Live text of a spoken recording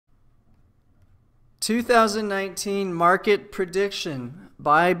2019 market prediction: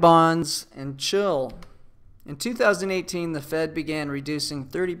 buy bonds and chill. In 2018, the Fed began reducing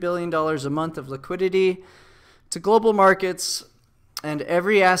 $30 billion a month of liquidity to global markets, and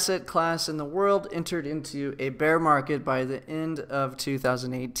every asset class in the world entered into a bear market by the end of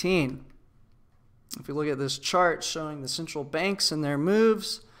 2018. If you look at this chart showing the central banks and their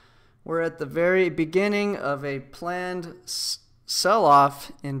moves, we're at the very beginning of a planned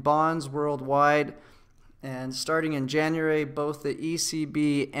sell-off in bonds worldwide. And starting in January, both the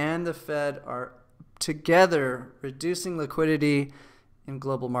ECB and the Fed are together reducing liquidity in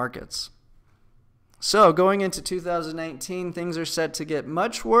global markets. So going into 2019, things are set to get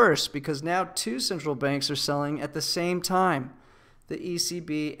much worse because now two central banks are selling at the same time, the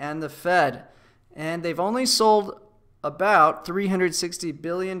ECB and the Fed. And they've only sold about $360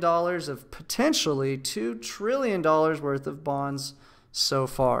 billion of potentially $2 trillion worth of bonds so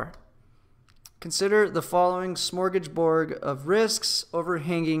far. Consider the following smorgasbord of risks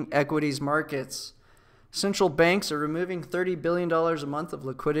overhanging equities markets. Central banks are removing $30 billion a month of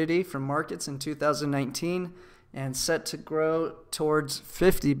liquidity from markets in 2019 and set to grow towards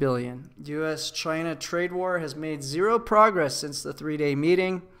 $50 billion. U.S.-China trade war has made zero progress since the three-day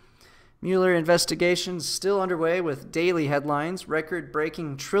meeting. Mueller investigations still underway with daily headlines,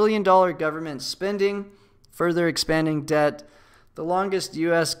 record-breaking trillion-dollar government spending, further expanding debt, the longest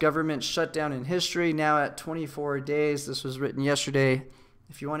U.S. government shutdown in history, now at 24 days. This was written yesterday.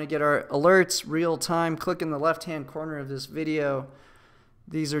 If you want to get our alerts real time, click in the left-hand corner of this video.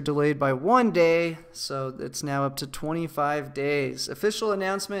 These are delayed by 1 day, so it's now up to 25 days. Official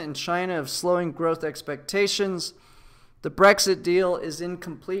announcement in China of slowing growth expectations. The Brexit deal is in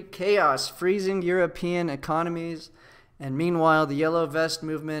complete chaos, freezing European economies. And meanwhile, the Yellow Vest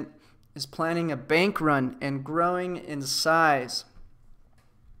movement is planning a bank run and growing in size.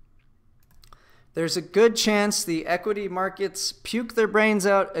 There's a good chance the equity markets puke their brains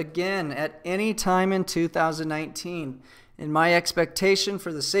out again at any time in 2019. And my expectation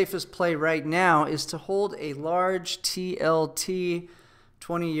for the safest play right now is to hold a large TLT,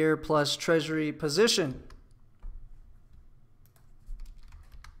 20-year plus treasury position.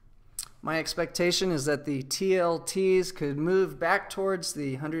 My expectation is that the TLTs could move back towards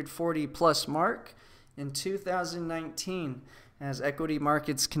the 140 plus mark in 2019 as equity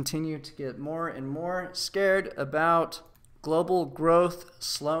markets continue to get more and more scared about global growth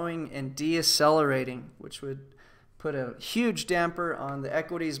slowing and decelerating, which would put a huge damper on the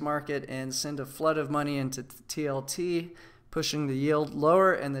equities market and send a flood of money into the TLT, pushing the yield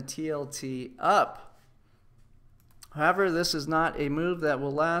lower and the TLT up. However, this is not a move that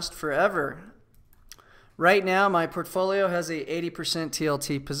will last forever. Right now, my portfolio has a 80%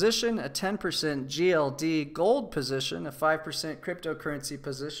 TLT position, a 10% GLD gold position, a 5% cryptocurrency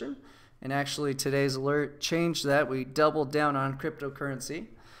position, and actually today's alert changed that. We doubled down on cryptocurrency.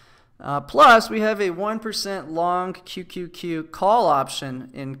 Plus, we have a 1% long QQQ call option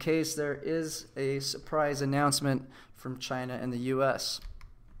in case there is a surprise announcement from China and the US.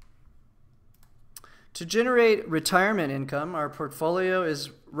 To generate retirement income, our portfolio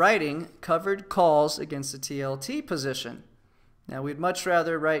is writing covered calls against the TLT position. Now, we'd much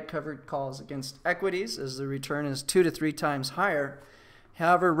rather write covered calls against equities as the return is 2 to 3 times higher.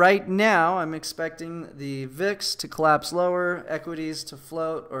 However, right now, I'm expecting the VIX to collapse lower, equities to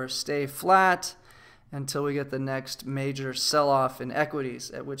float or stay flat until we get the next major sell-off in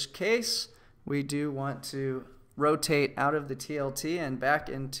equities, at which case we do want to rotate out of the TLT and back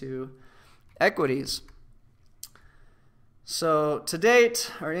into equities. So to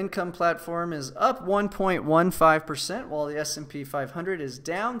date, our income platform is up 1.15%, while the S&P 500 is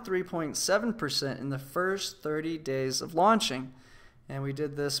down 3.7% in the first 30 days of launching. And we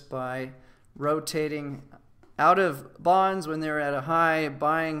did this by rotating out of bonds when they were at a high,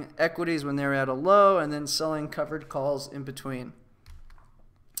 buying equities when they were at a low, and then selling covered calls in between.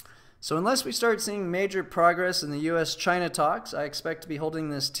 So unless we start seeing major progress in the U.S.-China talks, I expect to be holding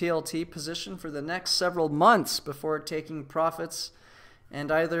this TLT position for the next several months before taking profits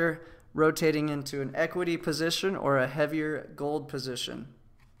and either rotating into an equity position or a heavier gold position.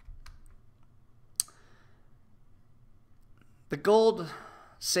 The gold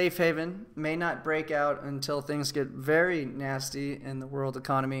safe haven may not break out until things get very nasty in the world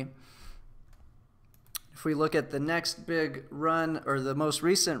economy. If we look at the next big run, or the most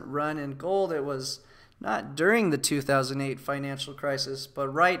recent run in gold, it was not during the 2008 financial crisis, but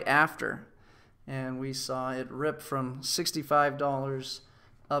right after. And we saw it rip from $65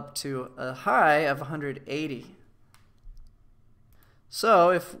 up to a high of $180. So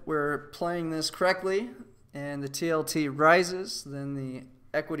if we're playing this correctly and the TLT rises, then the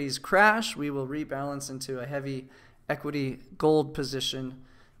equities crash, we will rebalance into a heavy equity gold position,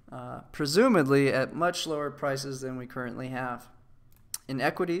 presumably at much lower prices than we currently have in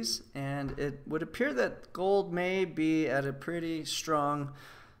equities. And it would appear that gold may be at a pretty strong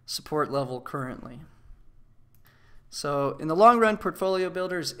support level currently. So in the long run, Portfolio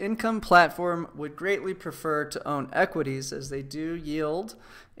Builder's income platform would greatly prefer to own equities, as they do yield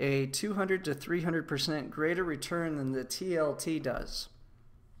a 200 to 300% greater return than the TLT does.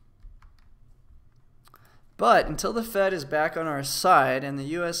 But until the Fed is back on our side and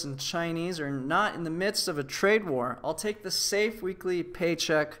the US and Chinese are not in the midst of a trade war, I'll take the safe weekly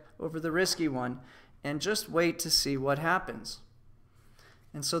paycheck over the risky one and just wait to see what happens.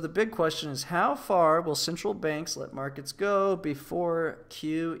 And so the big question is, how far will central banks let markets go before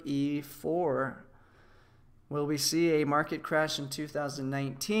QE4? Will we see a market crash in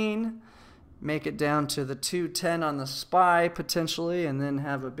 2019, make it down to the 210 on the SPY potentially, and then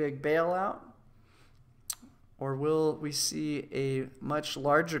have a big bailout? Or will we see a much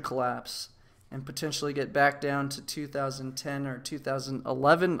larger collapse and potentially get back down to 2010 or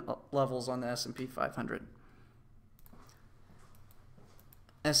 2011 levels on the S&P 500?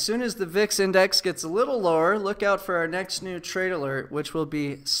 As soon as the VIX index gets a little lower, look out for our next new trade alert, which will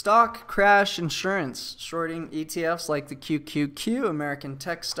be stock crash insurance, shorting ETFs like the QQQ, American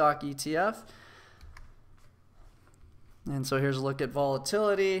Tech Stock ETF. And so here's a look at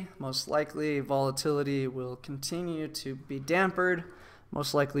volatility. Most likely volatility will continue to be dampered,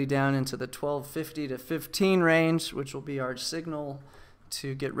 most likely down into the 1250 to 15 range, which will be our signal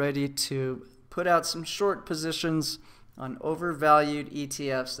to get ready to put out some short positions on overvalued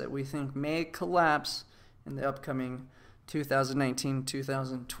ETFs that we think may collapse in the upcoming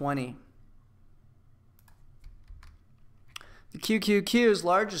 2019-2020. The QQQ's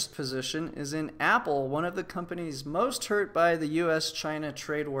largest position is in Apple, one of the companies most hurt by the US-China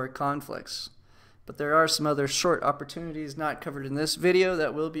trade war conflicts. But there are some other short opportunities not covered in this video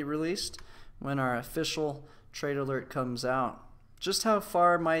that will be released when our official trade alert comes out. Just how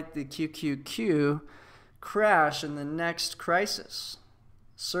far might the QQQ crash in the next crisis?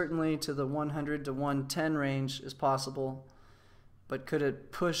 Certainly to the 100 to 110 range is possible, but could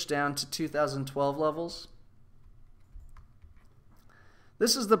it push down to 2012 levels?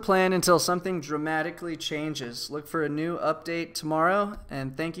 This is the plan until something dramatically changes. Look for a new update tomorrow,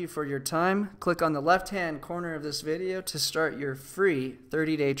 and thank you for your time. Click on the left-hand corner of this video to start your free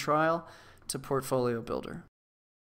 30-day trial to Portfolio Builder.